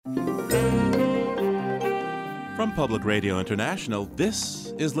From Public Radio International,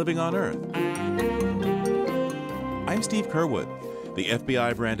 this is Living on Earth. I'm Steve Curwood. The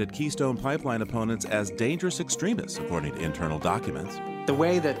FBI branded Keystone Pipeline opponents as dangerous extremists, according to internal documents. The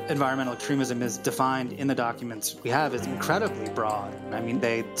way that environmental extremism is defined in the documents we have is incredibly broad. I mean,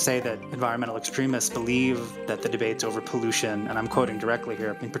 they say that environmental extremists believe that the debates over pollution, and I'm quoting directly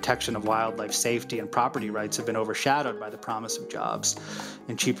here, protection of wildlife safety and property rights have been overshadowed by the promise of jobs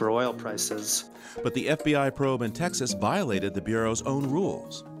and cheaper oil prices. But the FBI probe in Texas violated the Bureau's own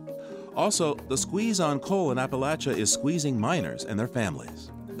rules. Also, the squeeze on coal in Appalachia is squeezing miners and their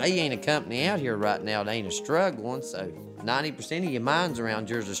families. They ain't a company out here right now that ain't struggling, so 90% of your mines around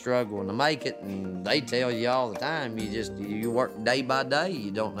here are struggling to make it, and they tell you all the time, you work day by day.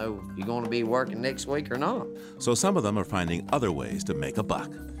 You don't know if you're going to be working next week or not. So some of them are finding other ways to make a buck.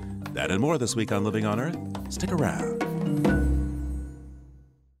 That and more this week on Living on Earth. Stick around.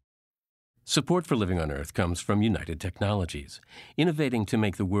 Support for Living on Earth comes from United Technologies, innovating to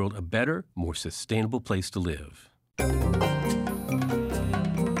make the world a better, more sustainable place to live.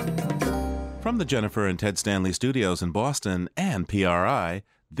 From the Jennifer and Ted Stanley studios in Boston and PRI,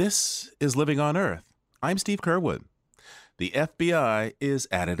 this is Living on Earth. I'm Steve Curwood. The FBI is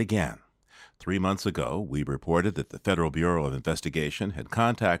at it again. 3 months ago, we reported that the Federal Bureau of Investigation had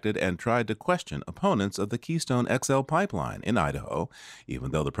contacted and tried to question opponents of the Keystone XL pipeline in Idaho,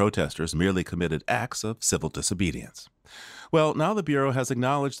 even though the protesters merely committed acts of civil disobedience. Well, now the Bureau has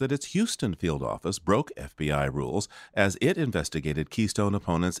acknowledged that its Houston field office broke FBI rules as it investigated Keystone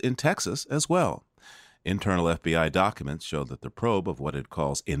opponents in Texas as well. Internal FBI documents show that the probe of what it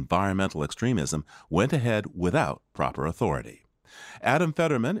calls environmental extremism went ahead without proper authority. Adam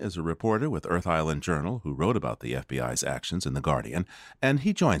Federman is a reporter with Earth Island Journal who wrote about the FBI's actions in The Guardian, and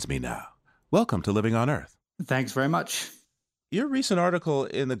he joins me now. Welcome to Living on Earth. Thanks very much. Your recent article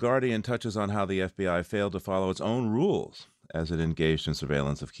in The Guardian touches on how the FBI failed to follow its own rules as it engaged in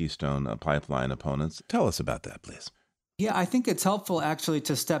surveillance of Keystone pipeline opponents. Tell us about that, please. Yeah, I think it's helpful actually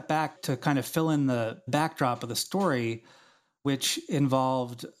to step back to kind of fill in the backdrop of the story, which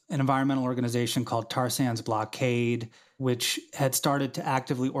involved an environmental organization called Tar Sands Blockade, which had started to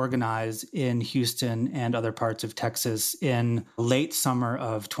actively organize in Houston and other parts of Texas in late summer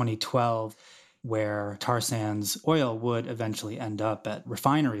of 2012, where tar sands oil would eventually end up at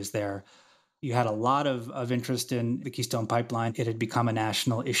refineries there. You had a lot of interest in the Keystone Pipeline. It had become a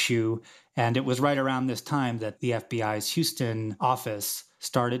national issue. And it was right around this time that the FBI's Houston office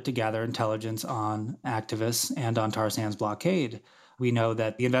started to gather intelligence on activists and on Tar Sands Blockade. We know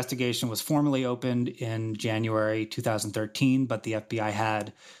that the investigation was formally opened in January 2013, but the FBI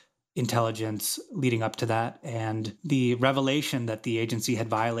had intelligence leading up to that. And the revelation that the agency had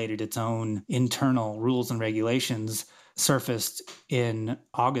violated its own internal rules and regulations surfaced in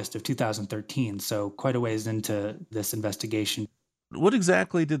August of 2013, so quite a ways into this investigation. What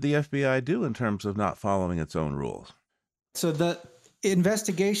exactly did the FBI do in terms of not following its own rules? So the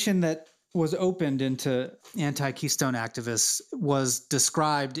investigation that was opened into anti-Keystone activists was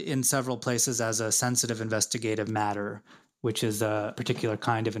described in several places as a sensitive investigative matter, which is a particular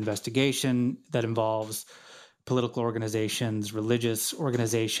kind of investigation that involves political organizations, religious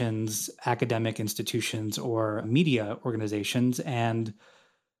organizations, academic institutions, or media organizations. And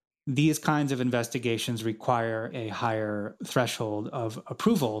these kinds of investigations require a higher threshold of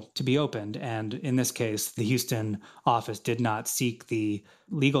approval to be opened. And in this case, the Houston office did not seek the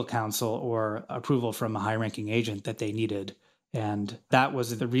legal counsel or approval from a high-ranking agent that they needed. And that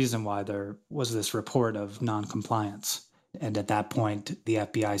was the reason why there was this report of noncompliance. And at that point, the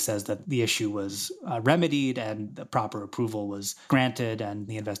FBI says that the issue was remedied and the proper approval was granted, and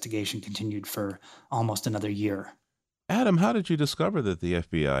the investigation continued for almost another year. Adam, how did you discover that the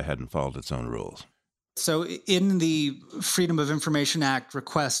FBI hadn't followed its own rules? So in the Freedom of Information Act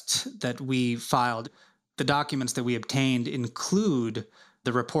request that we filed, the documents that we obtained include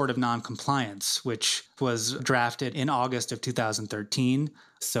the report of noncompliance, which was drafted in August of 2013.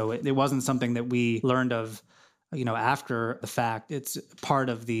 So it wasn't something that we learned of, after the fact. It's part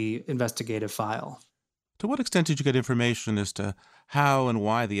of the investigative file. To what extent did you get information as to how and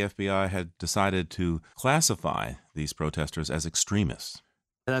why the FBI had decided to classify these protesters as extremists?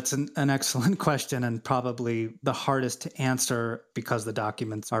 That's an excellent question, and probably the hardest to answer because the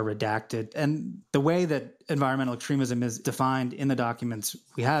documents are redacted. And the way that environmental extremism is defined in the documents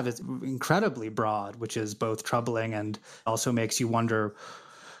we have is incredibly broad, which is both troubling and also makes you wonder,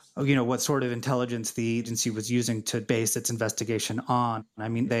 what sort of intelligence the agency was using to base its investigation on. I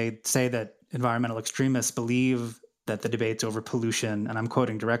mean, they say that environmental extremists believe that the debates over pollution, and I'm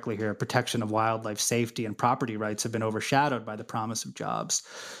quoting directly here, protection of wildlife safety and property rights have been overshadowed by the promise of jobs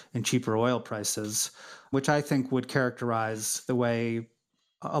and cheaper oil prices, which I think would characterize the way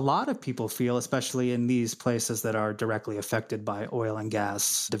a lot of people feel, especially in these places that are directly affected by oil and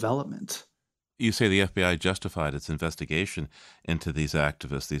gas development. You say the FBI justified its investigation into these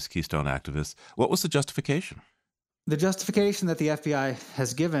activists, these Keystone activists. What was the justification? The justification that the FBI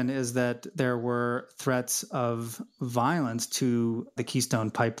has given is that there were threats of violence to the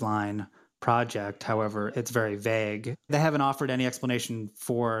Keystone Pipeline project. However, it's very vague. They haven't offered any explanation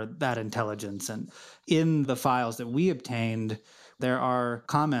for that intelligence. And in the files that we obtained, there are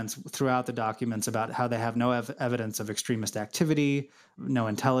comments throughout the documents about how they have no evidence of extremist activity, no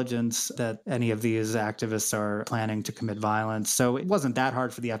intelligence that any of these activists are planning to commit violence. So it wasn't that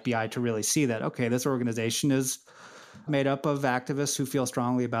hard for the FBI to really see that, okay, this organization is made up of activists who feel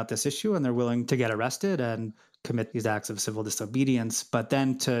strongly about this issue and they're willing to get arrested and commit these acts of civil disobedience. But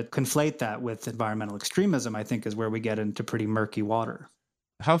then to conflate that with environmental extremism, I think, is where we get into pretty murky water.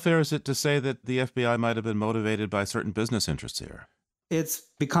 How fair is it to say that the FBI might have been motivated by certain business interests here? It's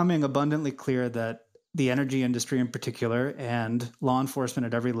becoming abundantly clear that the energy industry in particular and law enforcement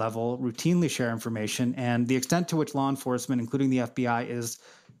at every level routinely share information, and the extent to which law enforcement, including the FBI, is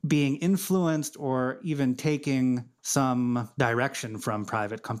being influenced or even taking some direction from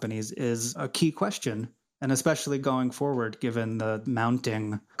private companies is a key question. And especially going forward, given the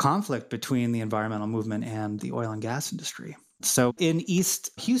mounting conflict between the environmental movement and the oil and gas industry. So in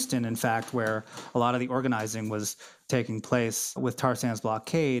East Houston, in fact, where a lot of the organizing was taking place with tar sands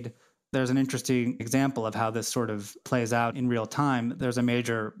blockade, there's an interesting example of how this sort of plays out in real time. There's a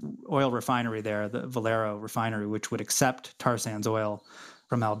major oil refinery there, the Valero refinery, which would accept tar sands oil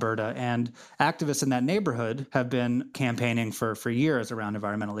from Alberta. And activists in that neighborhood have been campaigning for years around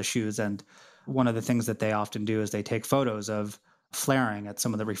environmental issues. And one of the things that they often do is they take photos of flaring at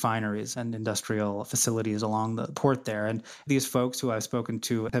some of the refineries and industrial facilities along the port there. And these folks who I've spoken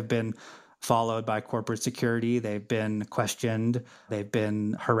to have been followed by corporate security. They've been questioned. They've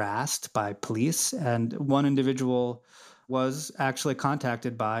been harassed by police. And one individual was actually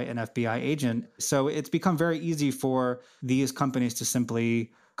contacted by an FBI agent. So it's become very easy for these companies to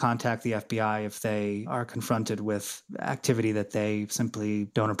simply contact the FBI if they are confronted with activity that they simply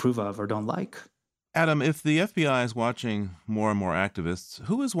don't approve of or don't like. Adam, if the FBI is watching more and more activists,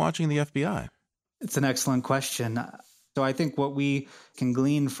 who is watching the FBI? It's an excellent question. So I think what we can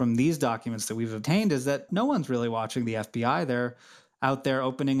glean from these documents that we've obtained is that no one's really watching the FBI. They're out there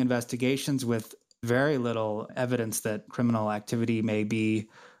opening investigations with very little evidence that criminal activity may be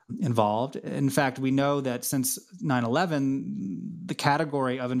involved. In fact, we know that since 9/11, the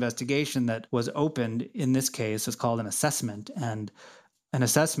category of investigation that was opened in this case is called an assessment. And an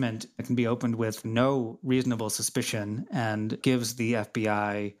assessment can be opened with no reasonable suspicion and gives the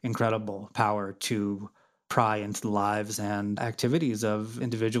FBI incredible power to pry into the lives and activities of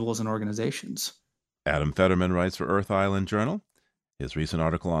individuals and organizations. Adam Federman writes for Earth Island Journal. His recent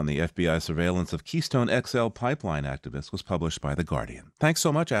article on the FBI surveillance of Keystone XL pipeline activists was published by The Guardian. Thanks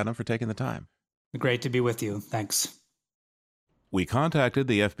so much, Adam, for taking the time. Great to be with you. Thanks. We contacted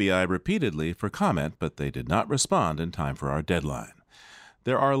the FBI repeatedly for comment, but they did not respond in time for our deadline.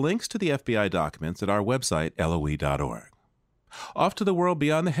 There are links to the FBI documents at our website, LOE.org. Off to the world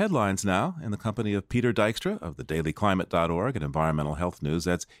beyond the headlines now, in the company of Peter Dykstra of thedailyclimate.org and Environmental Health News,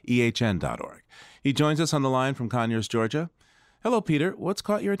 that's EHN.org. He joins us on the line from Conyers, Georgia. Hello, Peter. What's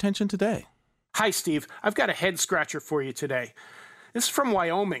caught your attention today? Hi, Steve. I've got a head-scratcher for you today. This is from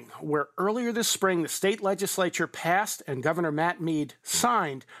Wyoming, where earlier this spring the state legislature passed and Governor Matt Mead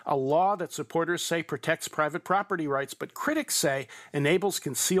signed a law that supporters say protects private property rights, but critics say enables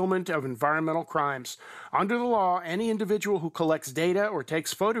concealment of environmental crimes. Under the law, any individual who collects data or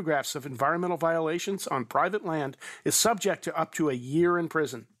takes photographs of environmental violations on private land is subject to up to a year in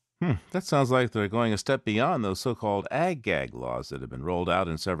prison. That sounds like they're going a step beyond those so-called ag-gag laws that have been rolled out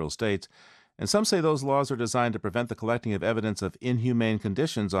in several states. And some say those laws are designed to prevent the collecting of evidence of inhumane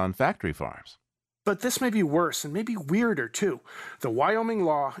conditions on factory farms. But this may be worse and maybe weirder, too. The Wyoming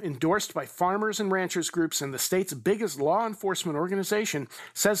law, endorsed by farmers and ranchers groups and the state's biggest law enforcement organization,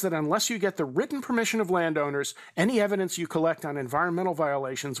 says that unless you get the written permission of landowners, any evidence you collect on environmental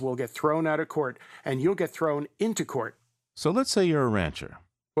violations will get thrown out of court, and you'll get thrown into court. So let's say you're a rancher.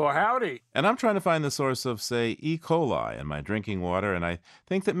 Well, howdy. And I'm trying to find the source of, say, E. coli in my drinking water, and I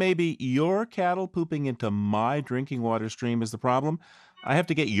think that maybe your cattle pooping into my drinking water stream is the problem. I have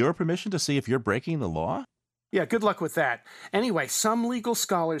to get your permission to see if you're breaking the law? Yeah, good luck with that. Anyway, some legal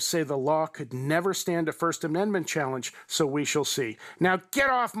scholars say the law could never stand a First Amendment challenge, so we shall see. Now get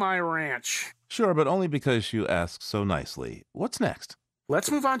off my ranch. Sure, but only because you asked so nicely. What's next?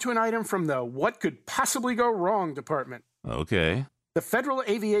 Let's move on to an item from the What Could Possibly Go Wrong department. Okay. The Federal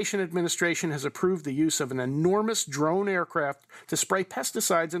Aviation Administration has approved the use of an enormous drone aircraft to spray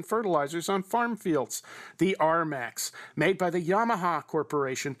pesticides and fertilizers on farm fields. The RMAX, made by the Yamaha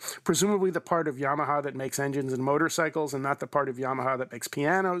Corporation, presumably the part of Yamaha that makes engines and motorcycles and not the part of Yamaha that makes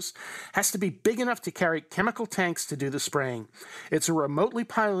pianos, has to be big enough to carry chemical tanks to do the spraying. It's a remotely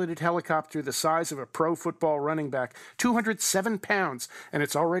piloted helicopter the size of a pro football running back, 207 pounds, and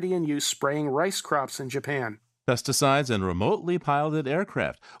it's already in use spraying rice crops in Japan. Pesticides and remotely piloted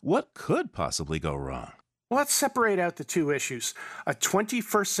aircraft. What could possibly go wrong? Let's separate out the two issues. A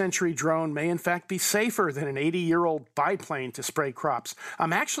 21st century drone may in fact be safer than an 80-year-old biplane to spray crops.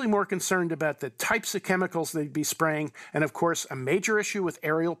 I'm actually more concerned about the types of chemicals they'd be spraying, and of course, a major issue with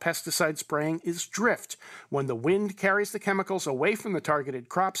aerial pesticide spraying is drift, when the wind carries the chemicals away from the targeted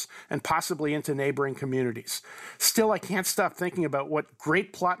crops and possibly into neighboring communities. Still, I can't stop thinking about what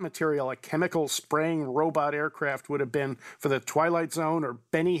great plot material a chemical spraying robot aircraft would have been for the Twilight Zone or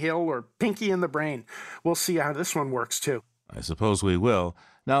Benny Hill or Pinky and the Brain. We'll see how this one works, too. I suppose we will.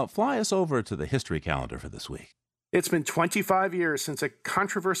 Now, fly us over to the history calendar for this week. It's been 25 years since a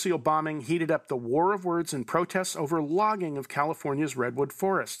controversial bombing heated up the war of words and protests over logging of California's redwood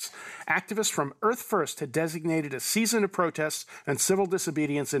forests. Activists from Earth First had designated a season of protests and civil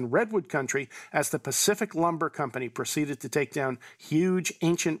disobedience in redwood country as the Pacific Lumber Company proceeded to take down huge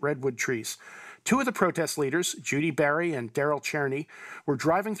ancient redwood trees. Two of the protest leaders, Judy Barry and Darrell Cherney, were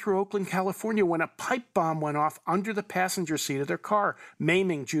driving through Oakland, California when a pipe bomb went off under the passenger seat of their car,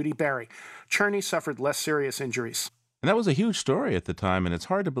 maiming Judy Barry. Cherney suffered less serious injuries. And that was a huge story at the time, and it's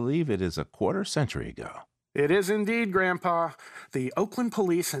hard to believe it is a quarter-century ago. It is indeed, Grandpa. The Oakland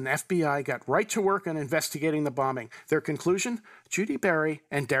police and FBI got right to work on investigating the bombing. Their conclusion? Judy Barry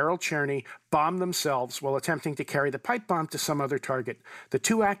and Darrell Cherney bombed themselves while attempting to carry the pipe bomb to some other target. The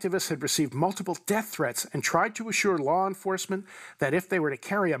two activists had received multiple death threats and tried to assure law enforcement that if they were to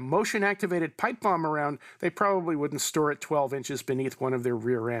carry a motion-activated pipe bomb around, they probably wouldn't store it 12 inches beneath one of their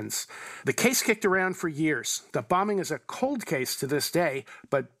rear ends. The case kicked around for years. The bombing is a cold case to this day,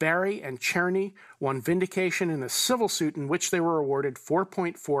 but Barry and Cherney won vindication in a civil suit in which they were awarded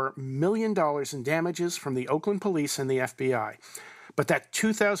 $4.4 million in damages from the Oakland police and the FBI. But that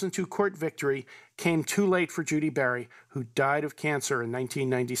 2002 court victory came too late for Judy Barry, who died of cancer in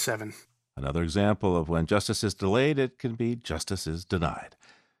 1997. Another example of when justice is delayed, it can be justice is denied.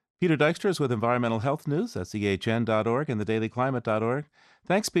 Peter Dykstra is with Environmental Health News at ehn.org and thedailyclimate.org.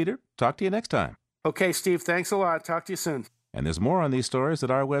 Thanks, Peter. Talk to you next time. Okay, Steve, thanks a lot. Talk to you soon. And there's more on these stories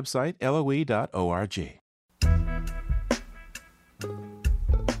at our website, loe.org.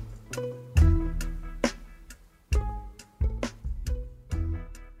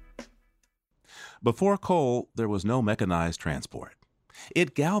 Before coal, there was no mechanized transport.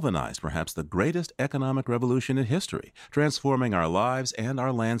 It galvanized perhaps the greatest economic revolution in history, transforming our lives and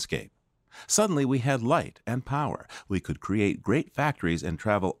our landscape. Suddenly we had light and power. We could create great factories and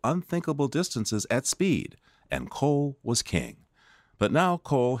travel unthinkable distances at speed, and coal was king. But now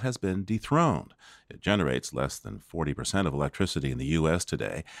coal has been dethroned. It generates less than 40% of electricity in the U.S.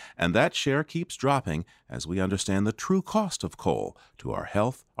 today, and that share keeps dropping as we understand the true cost of coal to our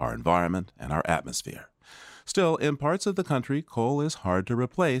health, our environment, and our atmosphere. Still, in parts of the country, coal is hard to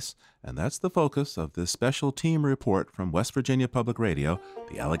replace, and that's the focus of this special team report from West Virginia Public Radio,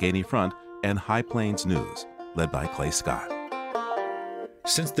 the Allegheny Front, and High Plains News, led by Clay Scott.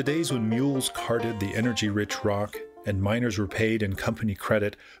 Since the days when mules carted the energy-rich rock and miners were paid in company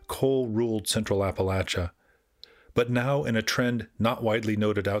credit, coal ruled central Appalachia. But now, in a trend not widely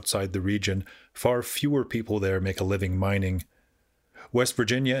noted outside the region, far fewer people there make a living mining. West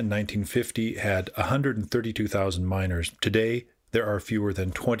Virginia in 1950 had 132,000 miners. Today, there are fewer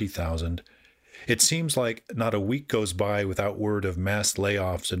than 20,000. It seems like not a week goes by without word of mass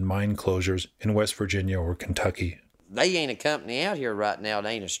layoffs and mine closures in West Virginia or Kentucky. They ain't a company out here right now that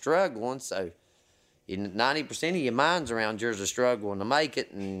ain't a struggling, so 90% of your mines around here's a struggling to make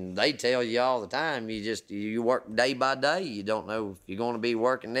it, and they tell you all the time, you work day by day. You don't know if you're going to be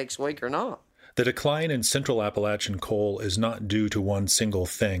working next week or not. The decline in central Appalachian coal is not due to one single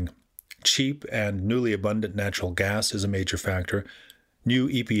thing. Cheap and newly abundant natural gas is a major factor. New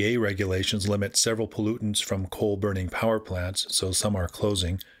EPA regulations limit several pollutants from coal-burning power plants, so some are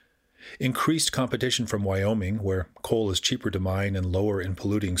closing. increased competition from Wyoming, where coal is cheaper to mine and lower in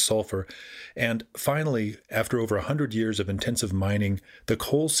polluting sulfur, and finally, after over 100 years of intensive mining, the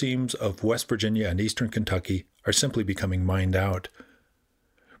coal seams of West Virginia and eastern Kentucky are simply becoming mined out.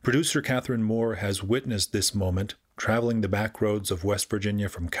 Producer Catherine Moore has witnessed this moment, traveling the back roads of West Virginia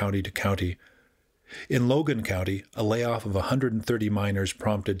from county to county. In Logan County, a layoff of 130 miners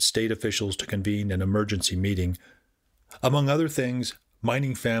prompted state officials to convene an emergency meeting. Among other things,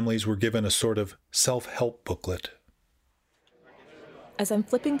 mining families were given a sort of self-help booklet. As I'm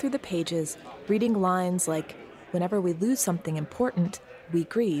flipping through the pages, reading lines like, "Whenever we lose something important, we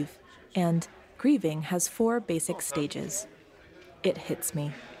grieve," and "Grieving has 4 basic stages," it hits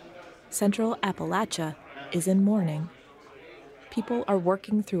me. Central Appalachia is in mourning. People are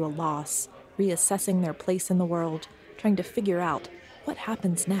working through a loss, reassessing their place in the world, trying to figure out what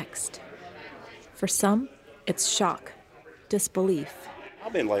happens next. For some, it's shock, disbelief.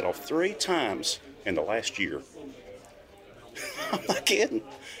 I've been laid off 3 times in the last year. I'm not kidding.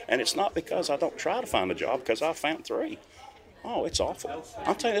 And it's not because I don't try to find a job, because I found 3. Oh, it's awful.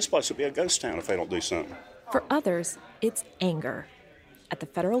 I'm telling you, this place will be a ghost town if they don't do something. For others, it's anger at the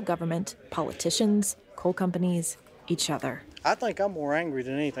federal government, politicians, coal companies, each other. I think I'm more angry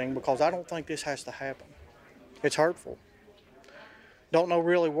than anything because I don't think this has to happen. It's hurtful. Don't know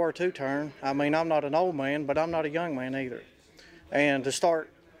really where to turn. I mean, I'm not an old man, but I'm not a young man either. And to start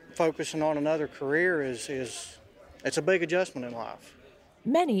focusing on another career it's a big adjustment in life.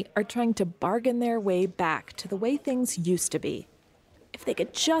 Many are trying to bargain their way back to the way things used to be. If they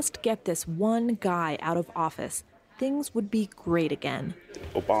could just get this one guy out of office, things would be great again.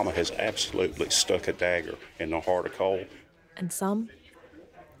 Obama has absolutely stuck a dagger in the heart of coal. And some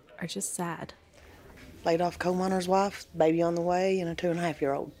are just sad. Laid off coal miner's wife, baby on the way, and a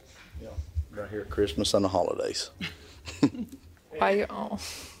 2.5-year-old. Yeah, right here at Christmas and the holidays. Why? Oh,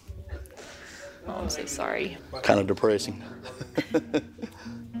 I'm so sorry. Kind of depressing.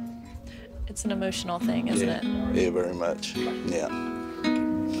 It's an emotional thing, isn't it? Yeah, very much. Yeah.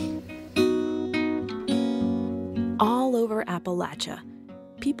 All over Appalachia,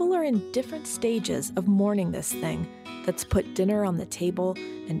 people are in different stages of mourning this thing that's put dinner on the table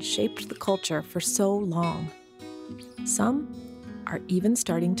and shaped the culture for so long. Some are even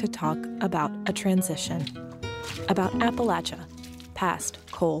starting to talk about a transition, about Appalachia, past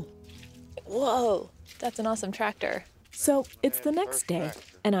coal. Whoa, that's an awesome tractor. So it's the next day,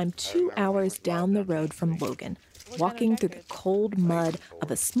 and I'm 2 hours down the road from Logan, walking through the cold mud of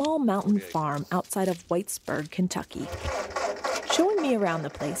a small mountain farm outside of Whitesburg, Kentucky. Showing me around the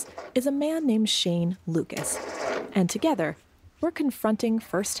place is a man named Shane Lucas, and together, we're confronting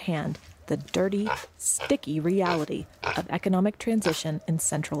firsthand the dirty, sticky reality of economic transition in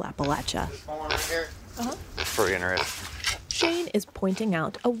Central Appalachia. It's pretty interesting. Shane is pointing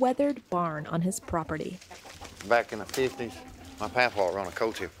out a weathered barn on his property. Back in the 50s, my papa run a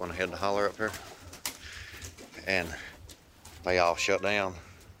coal tip when I had to holler up here, and they all shut down.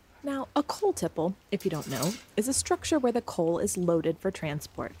 Now, a coal tipple, if you don't know, is a structure where the coal is loaded for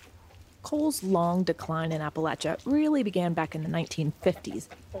transport. Coal's long decline in Appalachia really began back in the 1950s,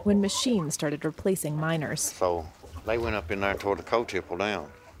 when machines started replacing miners. So they went up in there and tore the coal tipple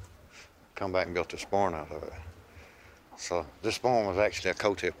down, come back and built this barn out of it. So this barn was actually a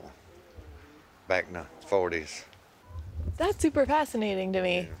coal tipple back in the 40s. That's super fascinating to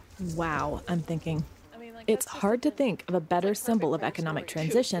me. Wow, I'm thinking. It's hard to think of a better symbol of economic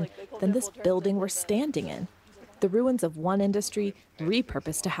transition than this building we're standing in. The ruins of one industry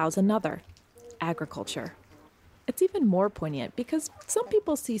repurposed to house another, agriculture. It's even more poignant because some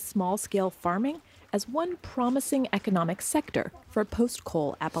people see small-scale farming as one promising economic sector for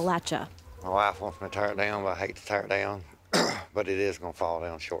post-coal Appalachia. My wife wants me to tear it down, but I hate to tear it down. But it is going to fall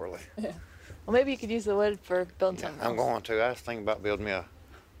down shortly. Yeah. Well, maybe you could use the wood for building something else. I'm going to. I was thinking about building me a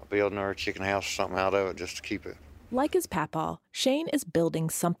building or a chicken house or something out of it just to keep it. Like his papaw, Shane is building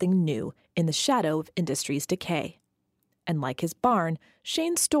something new in the shadow of industry's decay. And like his barn,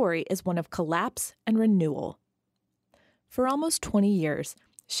 Shane's story is one of collapse and renewal. For almost 20 years,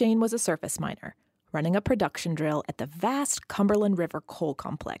 Shane was a surface miner, running a production drill at the vast Cumberland River coal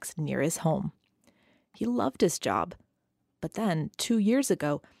complex near his home. He loved his job. But then, 2 years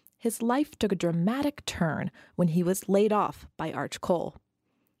ago, his life took a dramatic turn when he was laid off by Arch Coal.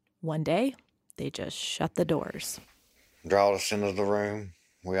 One day, they just shut the doors. Drawed us into the room.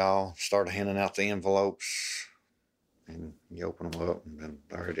 We all started handing out the envelopes. And you open them up, and then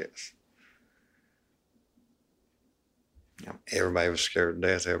there it is. Everybody was scared to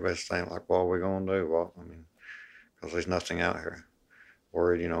death. Everybody's saying, like, what are we going to do? What? I mean, because there's nothing out here.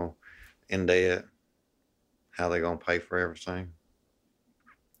 Worried, in debt. How they going to pay for everything.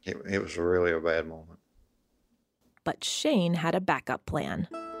 It was really a bad moment. But Shane had a backup plan.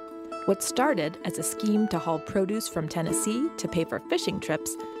 What started as a scheme to haul produce from Tennessee to pay for fishing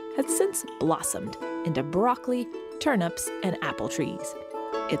trips has since blossomed into broccoli, turnips, and apple trees.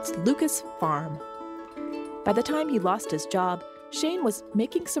 It's Lucas Farm. By the time he lost his job, Shane was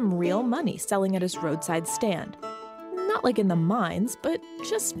making some real money selling at his roadside stand. Not like in the mines, but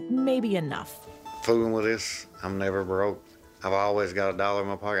just maybe enough. Fooling with this, I'm never broke. I've always got $1 in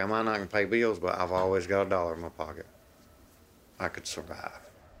my pocket. I might not can pay bills, but I've always got $1 in my pocket. I could survive.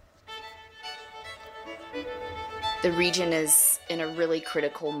 The region is in a really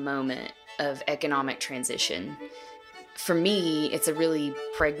critical moment of economic transition. For me, it's a really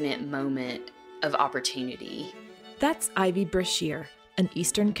pregnant moment of opportunity. That's Ivy Brashear, an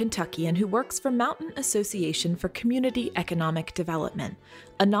Eastern Kentuckian who works for Mountain Association for Community Economic Development,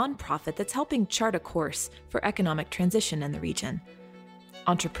 a nonprofit that's helping chart a course for economic transition in the region.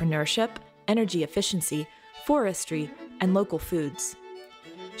 Entrepreneurship, energy efficiency, forestry, and local foods.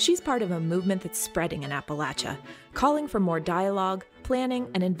 She's part of a movement that's spreading in Appalachia, calling for more dialogue, planning,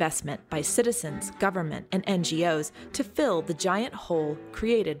 and investment by citizens, government, and NGOs to fill the giant hole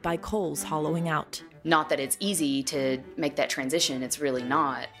created by coal's hollowing out. Not that it's easy to make that transition, it's really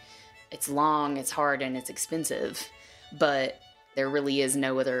not. It's long, it's hard, and it's expensive. But there really is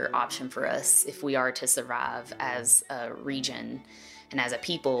no other option for us if we are to survive as a region and as a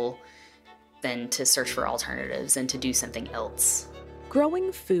people than to search for alternatives and to do something else.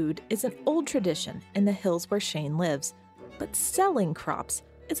 Growing food is an old tradition in the hills where Shane lives, but selling crops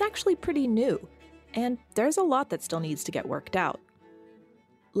is actually pretty new, and there's a lot that still needs to get worked out.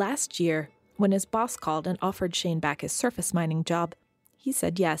 Last year, when his boss called and offered Shane back his surface mining job, he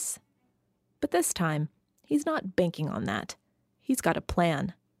said yes. But this time, he's not banking on that. He's got a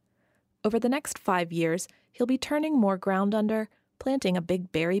plan. Over the next 5 years, he'll be turning more ground under, planting a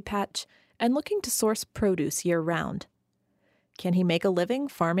big berry patch, and looking to source produce year-round. Can he make a living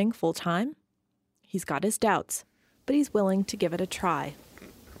farming full-time? He's got his doubts, but he's willing to give it a try.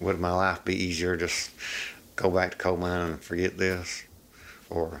 Would my life be easier just go back to coal mining and forget this?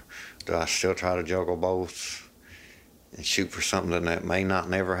 Or do I still try to juggle both and shoot for something that may not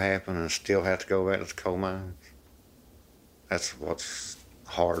never happen and still have to go back to the coal mines? That's what's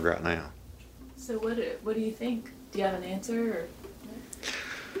hard right now. So what do you think? Do you have an answer? Or?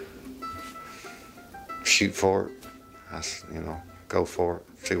 Shoot for it. Go for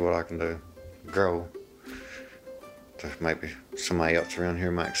it. See what I can do. Grow. Maybe somebody else around here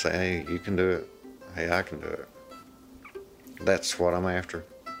might say, hey, you can do it. Hey, I can do it. That's what I'm after.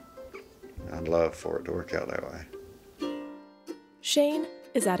 I'd love for it to work out that way. Shane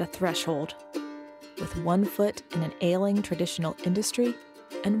is at a threshold, with one foot in an ailing traditional industry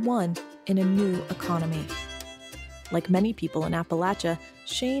and one in a new economy. Like many people in Appalachia,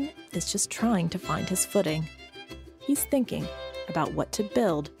 Shane is just trying to find his footing. He's thinking about what to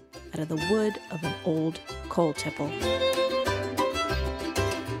build out of the wood of an old coal tipple.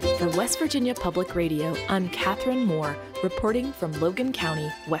 For West Virginia Public Radio, I'm Catherine Moore, reporting from Logan County,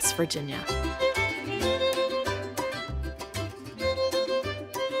 West Virginia.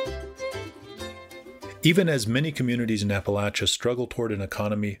 Even as many communities in Appalachia struggle toward an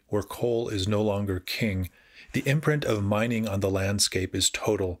economy where coal is no longer king, the imprint of mining on the landscape is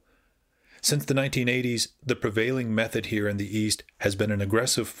total. Since the 1980s, the prevailing method here in the East has been an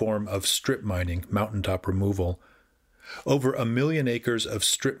aggressive form of strip mining, mountaintop removal. Over 1 million acres of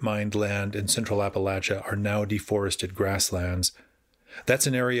strip-mined land in central Appalachia are now deforested grasslands. That's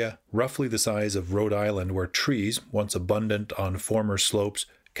an area roughly the size of Rhode Island where trees, once abundant on former slopes,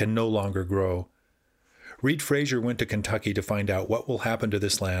 can no longer grow. Reed Frazier went to Kentucky to find out what will happen to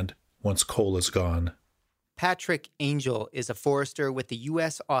this land once coal is gone. Patrick Angel is a forester with the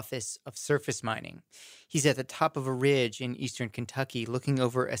U.S. Office of Surface Mining. He's at the top of a ridge in eastern Kentucky looking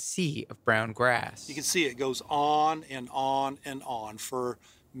over a sea of brown grass. You can see it goes on and on and on for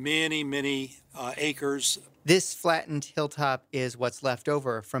many, many acres. This flattened hilltop is what's left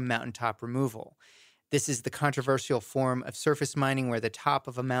over from mountaintop removal. This is the controversial form of surface mining where the top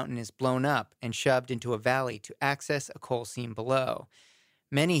of a mountain is blown up and shoved into a valley to access a coal seam below.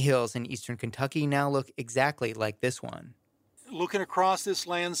 Many hills in eastern Kentucky now look exactly like this one. Looking across this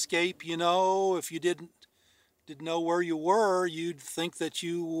landscape, if you didn't know where you were, you'd think that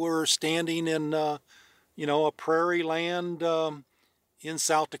you were standing in, a prairie land in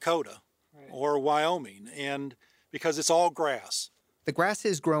South Dakota or Wyoming, and because it's all grass. The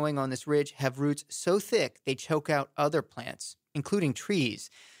grasses growing on this ridge have roots so thick they choke out other plants, including trees.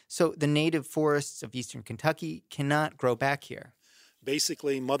 So the native forests of eastern Kentucky cannot grow back here.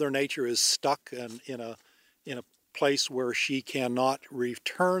 Basically, Mother Nature is stuck in a place where she cannot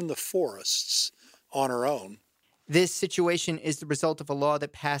return the forests on her own. This situation is the result of a law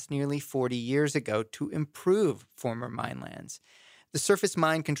that passed nearly 40 years ago to improve former mine lands. The Surface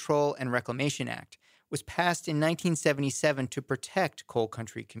Mine Control and Reclamation Act was passed in 1977 to protect coal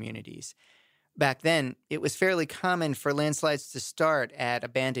country communities. Back then, it was fairly common for landslides to start at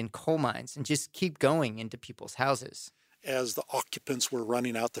abandoned coal mines and just keep going into people's houses. As the occupants were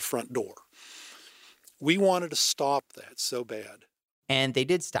running out the front door. We wanted to stop that so bad. And they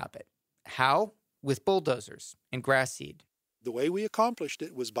did stop it. How? With bulldozers and grass seed. The way we accomplished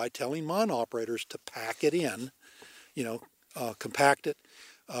it was by telling mine operators to pack it in, compact it,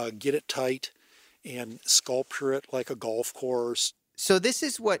 get it tight, and sculpture it like a golf course. So this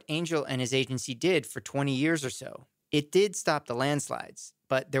is what Angel and his agency did for 20 years or so. It did stop the landslides,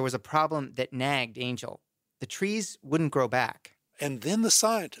 but there was a problem that nagged Angel. The trees wouldn't grow back. And then the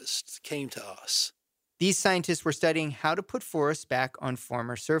scientists came to us. These scientists were studying how to put forests back on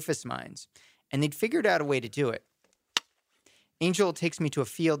former surface mines, and they'd figured out a way to do it. Angel takes me to a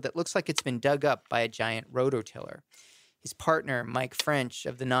field that looks like it's been dug up by a giant rototiller. His partner, Mike French,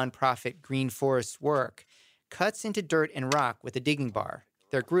 of the nonprofit Green Forests Work, cuts into dirt and rock with a digging bar.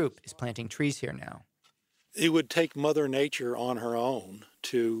 Their group is planting trees here now. It would take Mother Nature on her own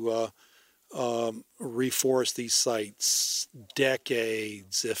to reforest these sites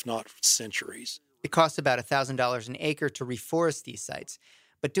decades, if not centuries. It costs about $1,000 an acre to reforest these sites,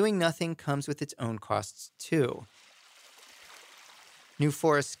 but doing nothing comes with its own costs too. New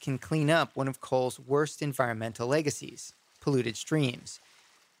forests can clean up one of coal's worst environmental legacies, polluted streams.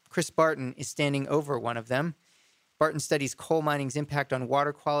 Chris Barton is standing over one of them. Barton studies coal mining's impact on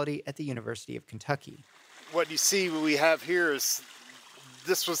water quality at the University of Kentucky. What you see we have here is,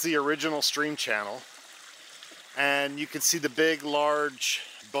 this was the original stream channel. And you can see the big, large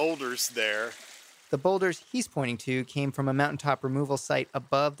boulders there. The boulders he's pointing to came from a mountaintop removal site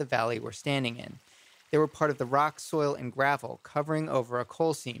above the valley we're standing in. They were part of the rock, soil, and gravel covering over a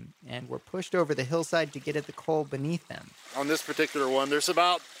coal seam and were pushed over the hillside to get at the coal beneath them. On this particular one, there's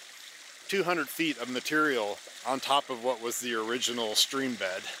about 200 feet of material on top of what was the original stream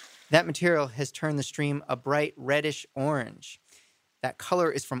bed. That material has turned the stream a bright reddish orange. That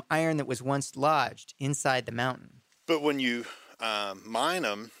color is from iron that was once lodged inside the mountain. But when you mine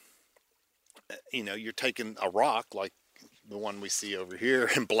them, you're taking a rock like the one we see over here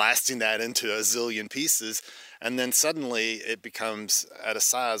and blasting that into a zillion pieces, and then suddenly it becomes at a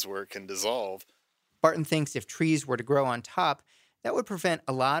size where it can dissolve. Barton thinks if trees were to grow on top, that would prevent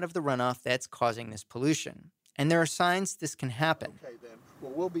a lot of the runoff that's causing this pollution. And there are signs this can happen. Okay, then.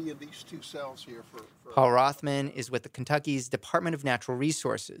 Well, we'll be in these two cells here for... Paul Rothman is with the Kentucky's Department of Natural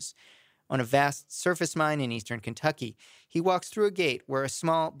Resources. On a vast surface mine in eastern Kentucky, he walks through a gate where a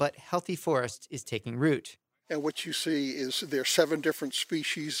small but healthy forest is taking root. And what you see is there are 7 different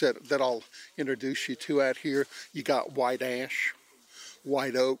species that I'll introduce you to out here. You got white ash,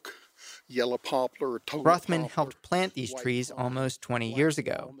 white oak, yellow poplar, Rothman helped plant these trees almost 20 years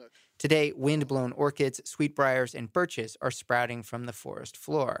ago. Today, wind-blown orchids, sweetbriars, and birches are sprouting from the forest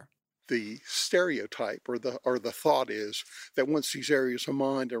floor. The stereotype or the thought is that once these areas are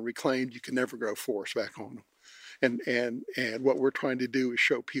mined and reclaimed, you can never grow forest back on them. And what we're trying to do is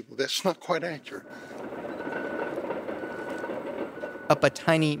show people that's not quite accurate. Up a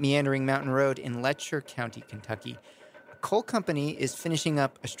tiny meandering mountain road in Letcher County, Kentucky, a coal company is finishing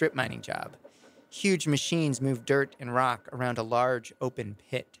up a strip mining job. Huge machines move dirt and rock around a large open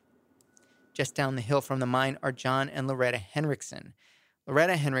pit. Just down the hill from the mine are John and Loretta Henriksen.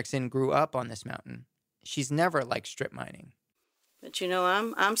 Loretta Henriksen grew up on this mountain. She's never liked strip mining. But,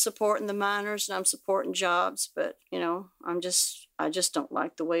 I'm supporting the miners and I'm supporting jobs, but, I just don't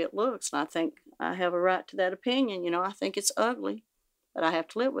like the way it looks. And I think I have a right to that opinion. I think it's ugly, but I have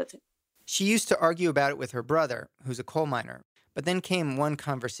to live with it. She used to argue about it with her brother, who's a coal miner. But then came one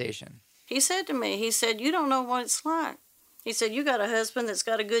conversation. He said to me, you don't know what it's like. He said, you got a husband that's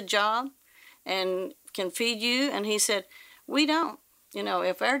got a good job and can feed you. And he said, we don't.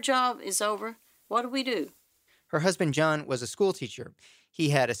 If our job is over, what do? Her husband, John, was a school teacher. He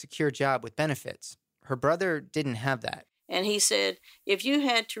had a secure job with benefits. Her brother didn't have that. And he said, if you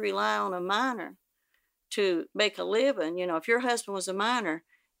had to rely on a miner to make a living, if your husband was a miner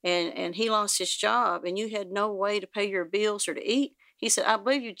and he lost his job and you had no way to pay your bills or to eat, he said, I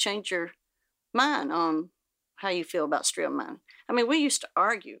believe you'd change your mind on how you feel about strip mining. We used to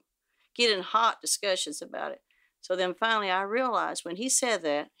argue, get in hot discussions about it. So then finally I realized when he said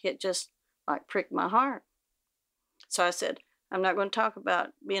that, it just pricked my heart. So I said, I'm not going to talk about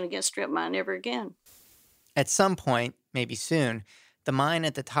being against strip mining ever again. At some point, maybe soon, the mine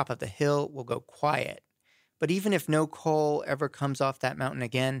at the top of the hill will go quiet. But even if no coal ever comes off that mountain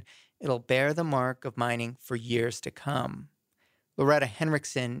again, it'll bear the mark of mining for years to come. Loretta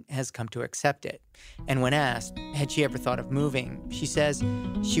Henriksen has come to accept it. And when asked, had she ever thought of moving, she says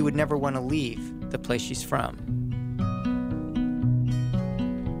she would never want to leave the place she's from.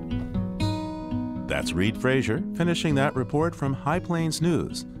 That's Reed Frazier finishing that report from High Plains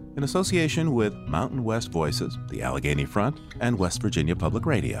News in association with Mountain West Voices, the Allegheny Front, and West Virginia Public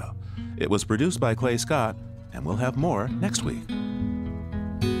Radio. It was produced by Clay Scott, and we'll have more next week.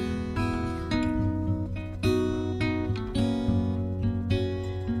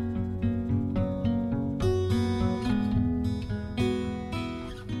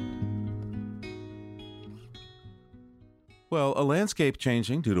 Well, a landscape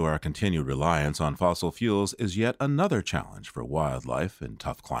changing due to our continued reliance on fossil fuels is yet another challenge for wildlife in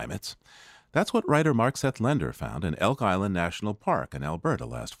tough climates. That's what writer Mark Seth Lender found in Elk Island National Park in Alberta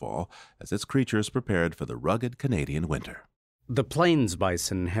last fall as its creatures prepared for the rugged Canadian winter. The plains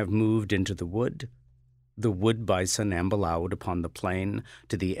bison have moved into the wood. The wood bison amble out upon the plain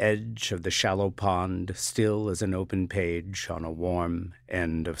to the edge of the shallow pond, still as an open page on a warm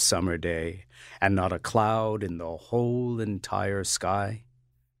end of summer day, and not a cloud in the whole entire sky.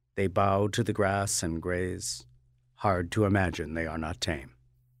 They bow to the grass and graze. Hard to imagine they are not tame.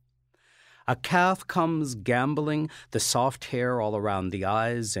 A calf comes gamboling, the soft hair all around the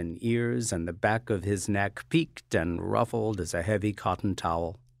eyes and ears and the back of his neck peaked and ruffled as a heavy cotton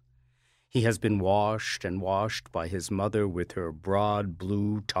towel. He has been washed and washed by his mother with her broad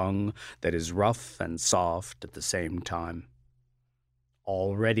blue tongue that is rough and soft at the same time.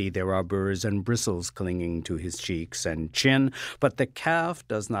 Already there are burrs and bristles clinging to his cheeks and chin, but the calf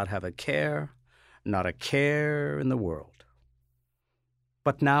does not have a care, not a care in the world.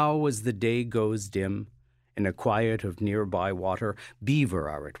 But now, as the day goes dim, in a quiet of nearby water, beaver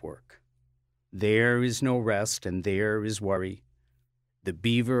are at work. There is no rest, and there is worry. The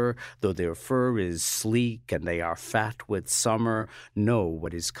beaver, though their fur is sleek and they are fat with summer, know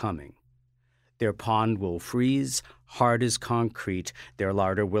what is coming. Their pond will freeze, hard as concrete. Their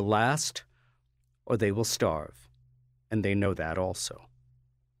larder will last, or they will starve, and they know that also.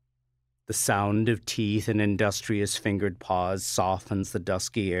 The sound of teeth and industrious fingered paws softens the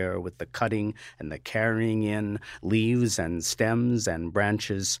dusky air with the cutting and the carrying in, leaves and stems and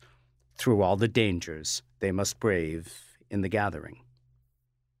branches, through all the dangers they must brave in the gathering.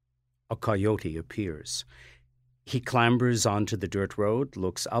 A coyote appears. He clambers onto the dirt road,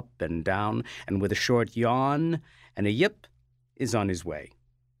 looks up and down, and with a short yawn and a yip, is on his way.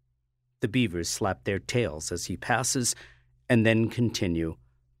 The beavers slap their tails as he passes, and then continue,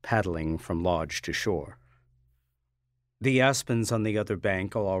 paddling from lodge to shore. The aspens on the other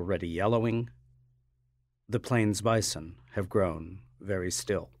bank are already yellowing. The plains bison have grown very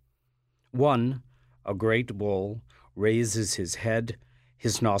still. One, a great bull, raises his head.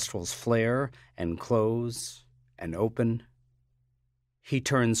 His nostrils flare and close and open. He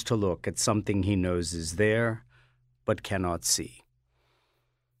turns to look at something he knows is there, but cannot see.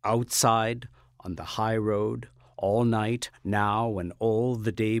 Outside, on the high road, all night, now and all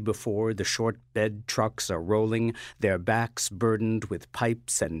the day before, the short bed trucks are rolling, their backs burdened with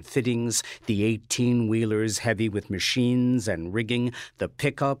pipes and fittings, the 18-wheelers heavy with machines and rigging, the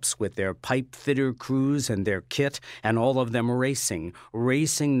pickups with their pipe fitter crews and their kit, and all of them racing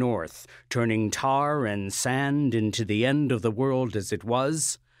north, turning tar and sand into the end of the world as it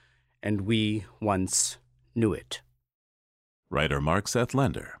was, and we once knew it. Writer Mark Seth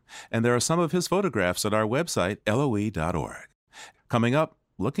Lender, and there are some of his photographs at our website, LOE.org. Coming up,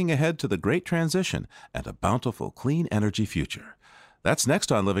 looking ahead to the Great Transition and a bountiful clean energy future. That's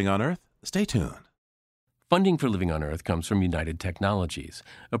next on Living on Earth. Stay tuned. Funding for Living on Earth comes from United Technologies,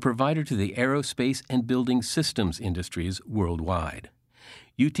 a provider to the aerospace and building systems industries worldwide.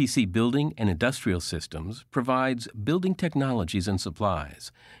 UTC Building and Industrial Systems provides building technologies and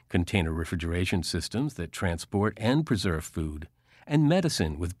supplies, container refrigeration systems that transport and preserve food, and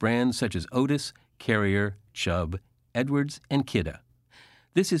medicine with brands such as Otis, Carrier, Chubb, Edwards, and Kidde.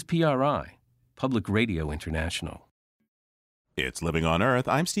 This is PRI, Public Radio International. It's Living on Earth.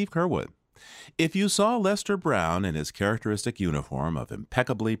 I'm Steve Curwood. If you saw Lester Brown in his characteristic uniform of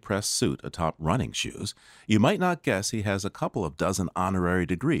impeccably pressed suit atop running shoes, you might not guess he has a couple of dozen honorary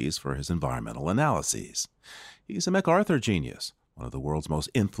degrees for his environmental analyses. He's a MacArthur genius, one of the world's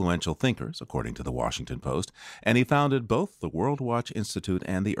most influential thinkers, according to the Washington Post, and he founded both the World Watch Institute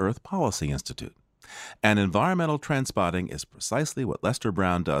and the Earth Policy Institute. And environmental trend spotting is precisely what Lester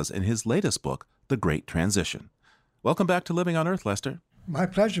Brown does in his latest book, The Great Transition. Welcome back to Living on Earth, Lester. My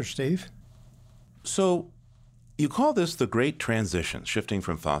pleasure, Steve. So, You call this the great transition, shifting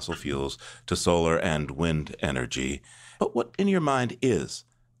from fossil fuels to solar and wind energy. But what, in your mind, is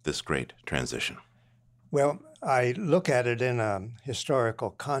this great transition? Well, I look at it in a historical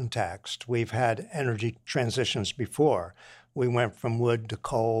context. We've had energy transitions before. We went from wood to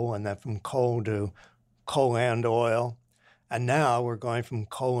coal, and then from coal to coal and oil. And now we're going from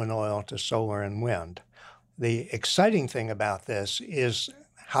coal and oil to solar and wind. The exciting thing about this is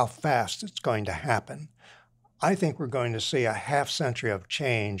how fast it's going to happen. I think we're going to see a half century of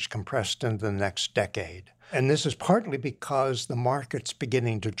change compressed into the next decade. And this is partly because the market's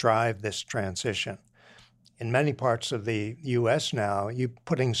beginning to drive this transition. In many parts of the U.S. now, you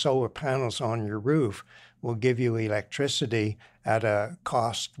putting solar panels on your roof will give you electricity at a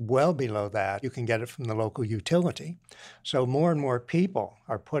cost well below that. You can get it from the local utility. So more and more people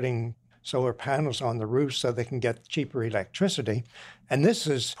are putting solar panels on the roof so they can get cheaper electricity. And this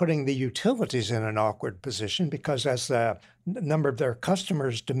is putting the utilities in an awkward position because as the number of their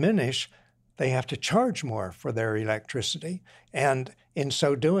customers diminish, they have to charge more for their electricity. And in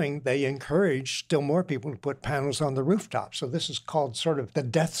so doing, they encourage still more people to put panels on the rooftop. So this is called sort of the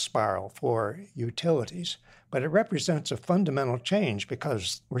death spiral for utilities. But it represents a fundamental change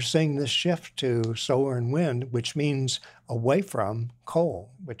because we're seeing this shift to solar and wind, which means away from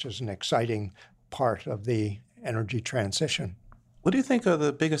coal, which is an exciting part of the energy transition. What do you think are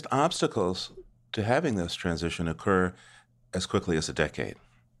the biggest obstacles to having this transition occur as quickly as a decade?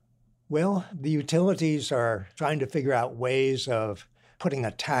 Well, the utilities are trying to figure out ways of putting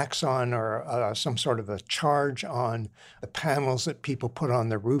a tax on or some sort of a charge on the panels that people put on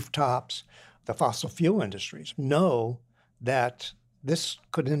their rooftops. The fossil fuel industries know that this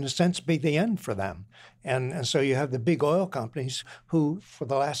could, in a sense, be the end for them. And so you have the big oil companies who, for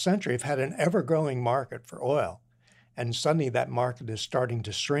the last century, have had an ever-growing market for oil. And suddenly that market is starting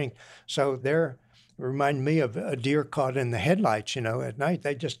to shrink. So they remind me of a deer caught in the headlights, at night.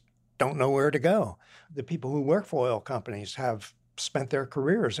 They just don't know where to go. The people who work for oil companies have spent their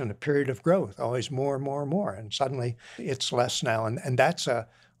careers in a period of growth, always more and more and more. And suddenly it's less now. And that's a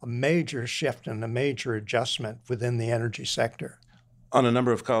major shift and a major adjustment within the energy sector. On a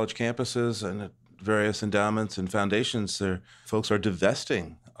number of college campuses and at various endowments and foundations, folks are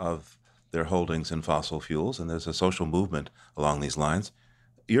divesting of their holdings in fossil fuels, and there's a social movement along these lines.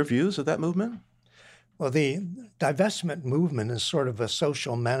 Your views of that movement? Well, the divestment movement is sort of a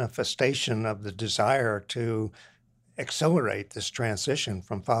social manifestation of the desire to accelerate this transition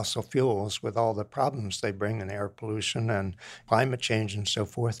from fossil fuels with all the problems they bring in air pollution and climate change and so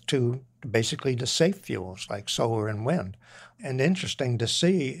forth to basically to safe fuels like solar and wind. And interesting to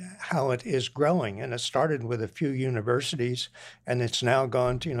see how it is growing. And it started with a few universities, and it's now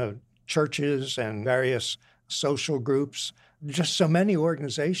gone to, churches and various social groups. Just so many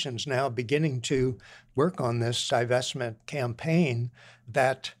organizations now beginning to work on this divestment campaign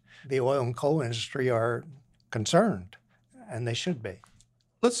that the oil and coal industry are concerned, and they should be.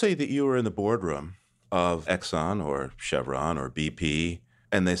 Let's say that you were in the boardroom of Exxon or Chevron or BP,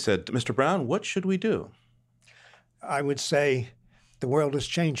 and they said, Mr. Brown, what should we do? I would say the world is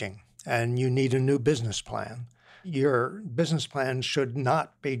changing, and you need a new business plan. Your business plan should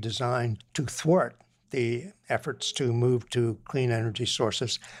not be designed to thwart the efforts to move to clean energy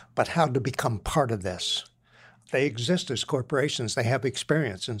sources, but how to become part of this. They exist as corporations. They have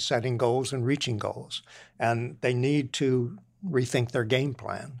experience in setting goals and reaching goals, and they need to rethink their game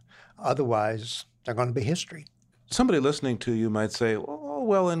plan. Otherwise, they're going to be history. Somebody listening to you might say, oh,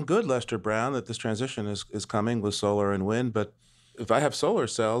 well and good, Lester Brown, that this transition is coming with solar and wind, but if I have solar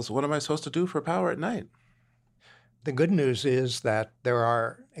cells, what am I supposed to do for power at night? The good news is that there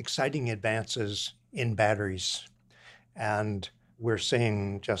are exciting advances in batteries, and we're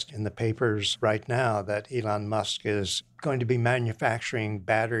seeing just in the papers right now that Elon Musk is going to be manufacturing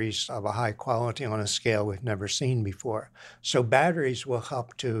batteries of a high quality on a scale we've never seen before. So batteries will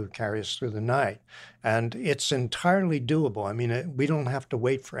help to carry us through the night. And it's entirely doable. I mean, we don't have to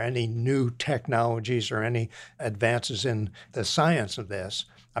wait for any new technologies or any advances in the science of this.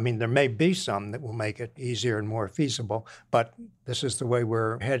 I mean, there may be some that will make it easier and more feasible, but this is the way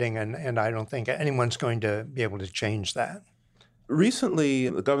we're heading, and I don't think anyone's going to be able to change that. Recently,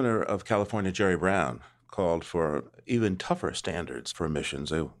 the governor of California, Jerry Brown, called for even tougher standards for emissions.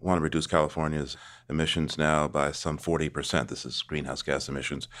 They want to reduce California's emissions now by some 40%. This is greenhouse gas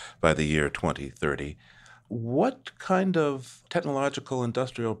emissions by the year 2030. What kind of technological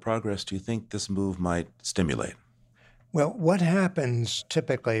industrial progress do you think this move might stimulate? Well, what happens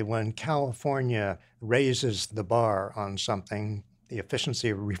typically when California raises the bar on something, the efficiency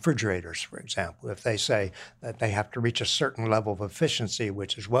of refrigerators, for example, if they say that they have to reach a certain level of efficiency,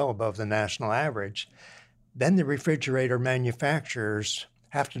 which is well above the national average, then the refrigerator manufacturers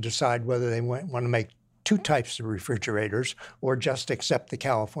have to decide whether they want to make two types of refrigerators or just accept the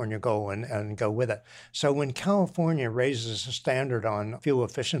California goal and go with it. So when California raises a standard on fuel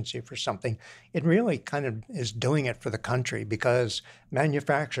efficiency for something, it really kind of is doing it for the country because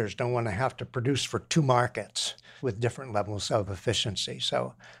manufacturers don't want to have to produce for two markets with different levels of efficiency.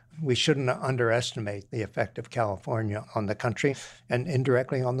 So we shouldn't underestimate the effect of California on the country and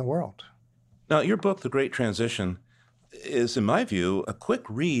indirectly on the world. Now, your book, The Great Transition, is, in my view, a quick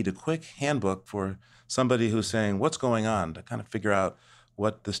read, a quick handbook for somebody who's saying, what's going on, to kind of figure out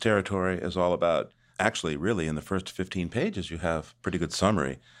what this territory is all about. Actually, really, in the first 15 pages, you have a pretty good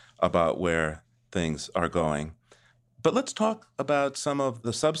summary about where things are going. But let's talk about some of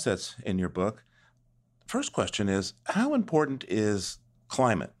the subsets in your book. First question is, how important is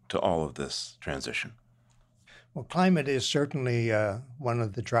climate to all of this transition? Well, climate is certainly one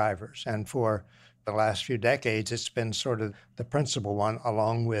of the drivers. And for the last few decades, it's been sort of the principal one,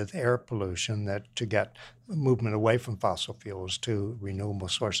 along with air pollution, that to get movement away from fossil fuels to renewable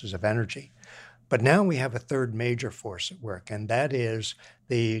sources of energy. But now we have a third major force at work, and that is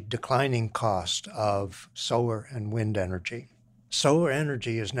the declining cost of solar and wind energy. Solar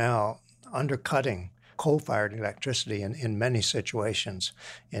energy is now undercutting coal-fired electricity in many situations,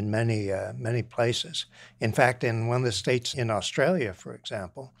 in many places. In fact, in one of the states in Australia, for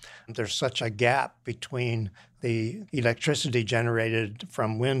example, there's such a gap between the electricity generated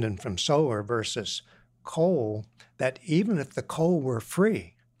from wind and from solar versus coal that even if the coal were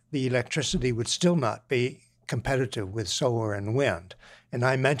free, the electricity would still not be competitive with solar and wind. And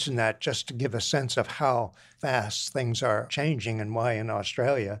I mention that just to give a sense of how fast things are changing and why in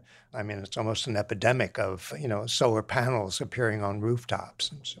Australia, I mean, it's almost an epidemic of, solar panels appearing on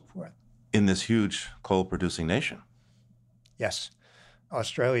rooftops and so forth. In this huge coal-producing nation. Yes.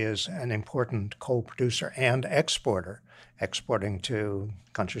 Australia is an important coal producer and exporter, exporting to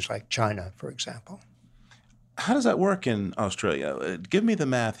countries like China, for example. How does that work in Australia? Give me the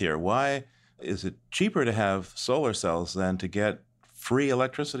math here. Why is it cheaper to have solar cells than to get free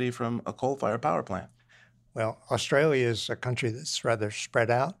electricity from a coal-fired power plant? Well, Australia is a country that's rather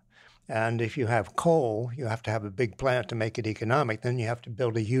spread out. And if you have coal, you have to have a big plant to make it economic. Then you have to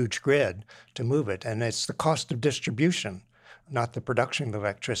build a huge grid to move it. And it's the cost of distribution, not the production of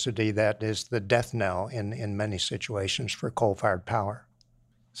electricity, that is the death knell in many situations for coal-fired power.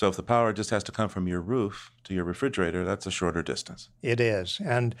 So if the power just has to come from your roof to your refrigerator, that's a shorter distance. It is.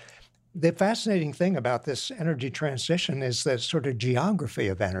 And the fascinating thing about this energy transition is the sort of geography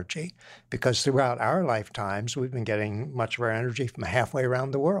of energy, because throughout our lifetimes, we've been getting much of our energy from halfway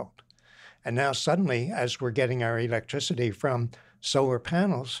around the world. And now suddenly, as we're getting our electricity from solar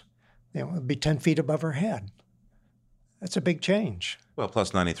panels, it'll be 10 feet above our head. That's a big change. Well,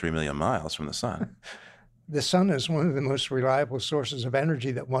 plus 93 million miles from the sun. The sun is one of the most reliable sources of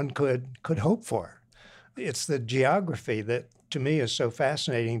energy that one could hope for. It's the geography that, to me, is so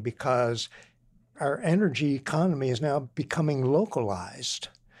fascinating because our energy economy is now becoming localized,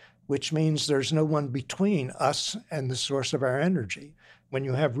 which means there's no one between us and the source of our energy. When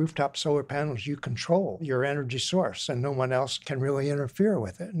you have rooftop solar panels, you control your energy source, and no one else can really interfere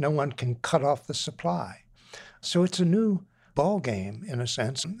with it. No one can cut off the supply. So it's a new ball game, in a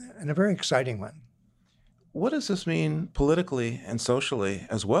sense, and a very exciting one. What does this mean politically and socially,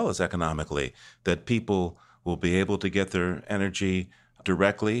 as well as economically, that people will be able to get their energy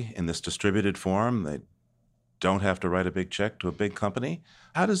directly in this distributed form? They don't have to write a big check to a big company.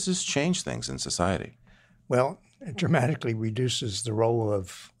 How does this change things in society? Well, it dramatically reduces the role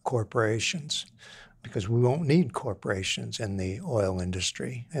of corporations, because we won't need corporations in the oil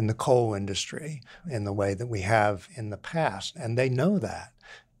industry, in the coal industry, in the way that we have in the past. And they know that.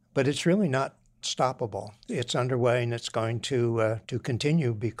 But it's really not stoppable. It's underway, and it's going to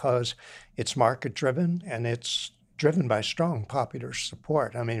continue because it's market-driven, and it's driven by strong popular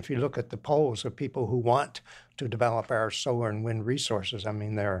support. I mean, if you look at the polls of people who want to develop our solar and wind resources, I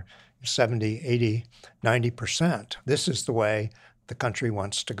mean, they're 70, 80, 90%. This is the way the country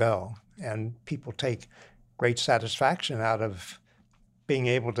wants to go. And people take great satisfaction out of being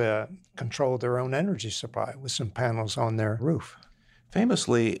able to control their own energy supply with some panels on their roof.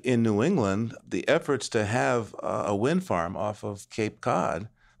 Famously, in New England, the efforts to have a wind farm off of Cape Cod,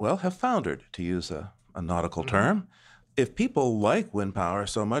 well, have foundered, to use a nautical term. If people like wind power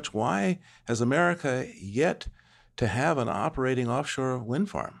so much, why has America yet to have an operating offshore wind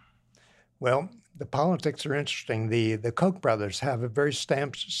farm? Well, The politics are interesting. The Koch brothers have a very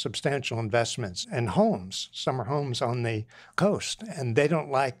substantial investments in homes, summer homes on the coast, and they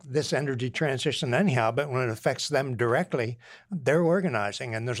don't like this energy transition anyhow, but when it affects them directly, they're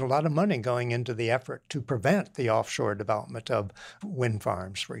organizing, and there's a lot of money going into the effort to prevent the offshore development of wind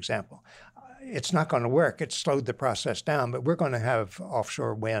farms, for example. It's not going to work. It's slowed the process down, but we're going to have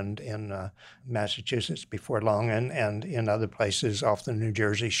offshore wind in Massachusetts before long and in other places off the New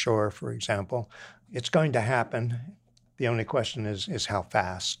Jersey shore, for example. It's going to happen. The only question is how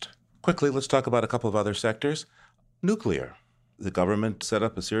fast. Quickly, let's talk about a couple of other sectors. Nuclear. The government set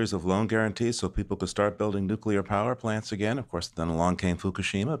up a series of loan guarantees so people could start building nuclear power plants again. Of course, then along came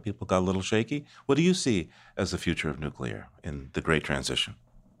Fukushima. People got a little shaky. What do you see as the future of nuclear in the Great Transition?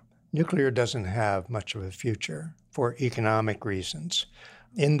 Nuclear doesn't have much of a future for economic reasons.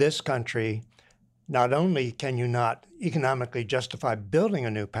 In this country, not only can you not economically justify building a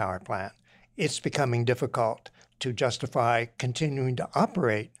new power plant, it's becoming difficult to justify continuing to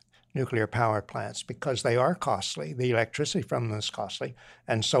operate nuclear power plants because they are costly. The electricity from them is costly,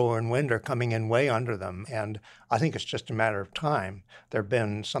 and solar and wind are coming in way under them. And I think it's just a matter of time. There have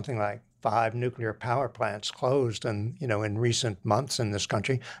been something like 5 nuclear power plants closed in recent months in this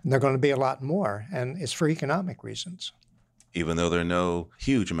country, and there are going to be a lot more, and it's for economic reasons. Even though there are no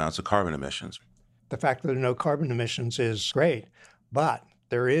huge amounts of carbon emissions. The fact that there are no carbon emissions is great, but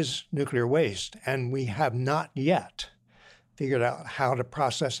there is nuclear waste, and we have not yet figured out how to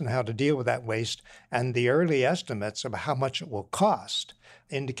process and how to deal with that waste, and the early estimates of how much it will cost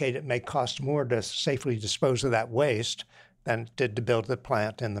indicate it may cost more to safely dispose of that waste than it did to build the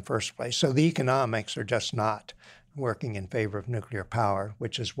plant in the first place. So the economics are just not working in favor of nuclear power,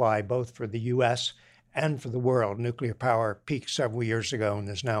 which is why both for the U.S. and for the world, nuclear power peaked several years ago and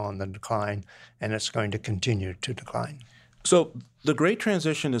is now on the decline, and it's going to continue to decline. So the Great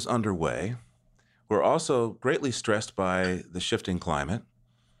Transition is underway. We're also greatly stressed by the shifting climate.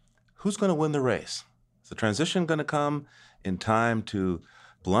 Who's going to win the race? Is the transition going to come in time to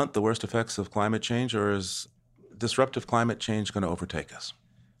blunt the worst effects of climate change, or is disruptive climate change going to overtake us?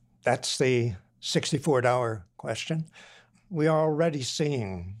 That's the $64 question. We are already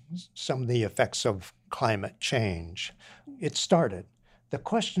seeing some of the effects of climate change. It started. The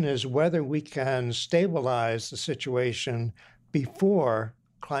question is whether we can stabilize the situation before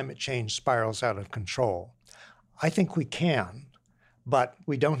climate change spirals out of control. I think we can, but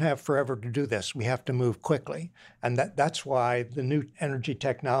we don't have forever to do this. We have to move quickly. And that's why the new energy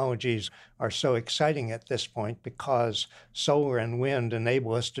technologies are so exciting at this point, because solar and wind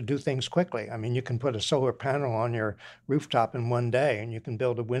enable us to do things quickly. I mean, you can put a solar panel on your rooftop in one day, and you can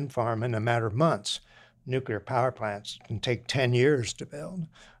build a wind farm in a matter of months. Nuclear power plants can take 10 years to build.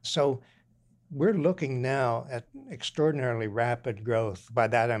 So we're looking now at extraordinarily rapid growth. By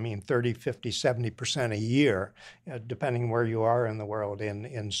that, I mean 30, 50, 70% a year, depending where you are in the world,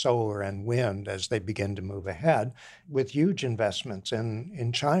 in solar and wind as they begin to move ahead, with huge investments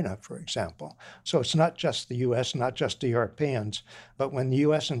in China, for example. So it's not just the U.S., not just the Europeans, but when the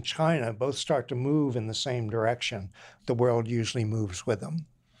U.S. and China both start to move in the same direction, the world usually moves with them.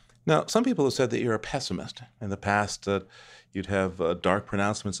 Now, some people have said that you're a pessimist. In the past, you'd have dark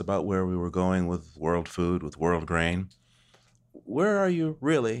pronouncements about where we were going with world food, with world grain. Where are you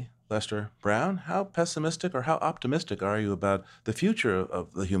really, Lester Brown? How pessimistic or how optimistic are you about the future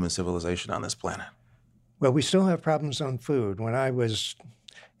of the human civilization on this planet? Well, we still have problems on food. When I was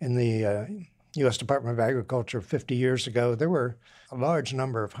in the U.S. Department of Agriculture 50 years ago, there were a large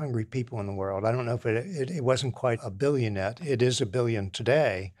number of hungry people in the world. I don't know if it wasn't quite 1 billion yet. It is 1 billion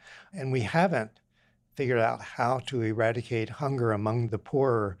today. And we haven't figured out how to eradicate hunger among the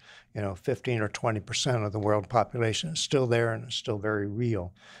poorer, 15 or 20% of the world population. It's still there, and it's still very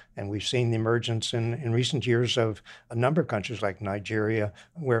real. And we've seen the emergence in recent years of a number of countries like Nigeria,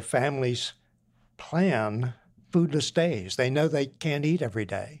 where families plan foodless days. They know they can't eat every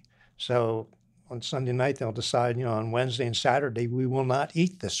day. So on Sunday night, they'll decide, on Wednesday and Saturday, we will not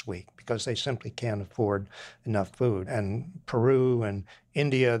eat this week because they simply can't afford enough food. And Peru and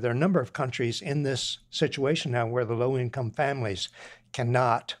India, there are a number of countries in this situation now where the low-income families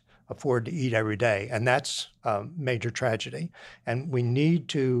cannot afford to eat every day. And that's a major tragedy. And we need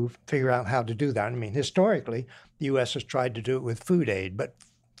to figure out how to do that. I mean, historically, the U.S. has tried to do it with food aid, but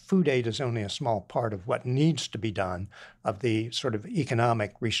food aid is only a small part of what needs to be done, of the sort of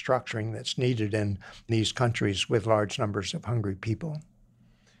economic restructuring that's needed in these countries with large numbers of hungry people.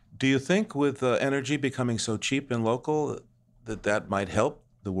 Do you think with energy becoming so cheap and local that might help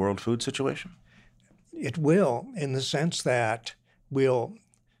the world food situation? It will, in the sense that we'll,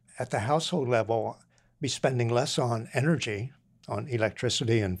 at the household level, be spending less on energy on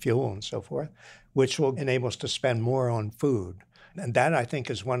electricity and fuel and so forth, which will enable us to spend more on food. And that, I think,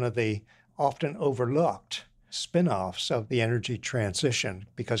 is one of the often overlooked spin-offs of the energy transition,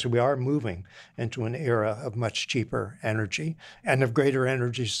 because we are moving into an era of much cheaper energy and of greater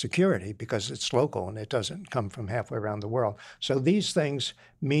energy security because it's local and it doesn't come from halfway around the world. So these things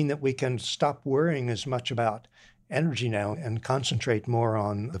mean that we can stop worrying as much about energy now and concentrate more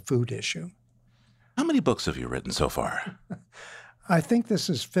on the food issue. How many books have you written so far? I think this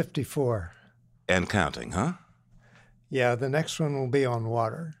is 54. And counting, huh? Yeah, the next one will be on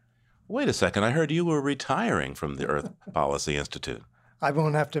water. Wait a second, I heard you were retiring from the Earth Policy Institute. I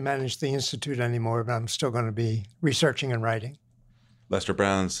won't have to manage the Institute anymore, but I'm still going to be researching and writing. Lester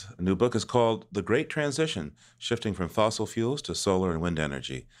Brown's new book is called The Great Transition, Shifting from Fossil Fuels to Solar and Wind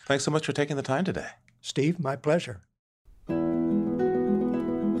Energy. Thanks so much for taking the time today. Steve, my pleasure.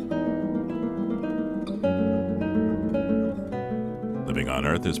 Living on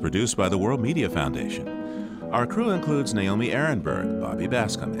Earth is produced by the World Media Foundation. Our crew includes Naomi Ehrenberg, Bobby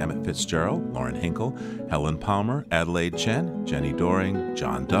Bascom, Emmett Fitzgerald, Lauren Hinkle, Helen Palmer, Adelaide Chen, Jenny Doring,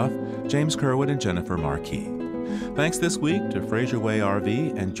 John Duff, James Kerwood, and Jennifer Marquis. Thanks this week to Fraser Way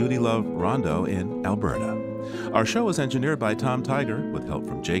RV and Judy Love Rondo in Alberta. Our show is engineered by Tom Tiger with help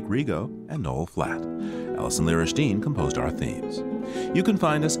from Jake Rigo and Noel Flatt. Allison Lirish-Dean composed our themes. You can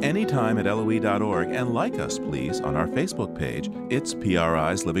find us anytime at LOE.org and like us, please, on our Facebook page, It's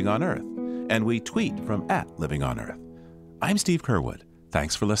PRI's Living on Earth. And we tweet from @LivingOnEarth. I'm Steve Kerwood.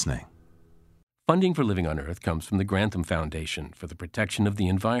 Thanks for listening. Funding for Living on Earth comes from the Grantham Foundation for the Protection of the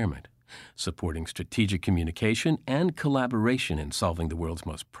Environment, supporting strategic communication and collaboration in solving the world's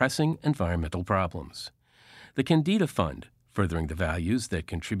most pressing environmental problems. The Candida Fund, furthering the values that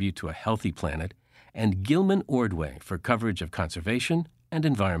contribute to a healthy planet, and Gilman Ordway for coverage of conservation and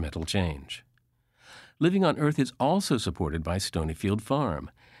environmental change. Living on Earth is also supported by Stonyfield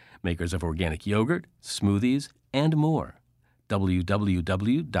Farm, makers of organic yogurt, smoothies, and more.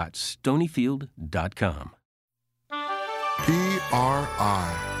 www.stonyfield.com.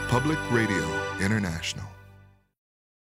 PRI, Public Radio International.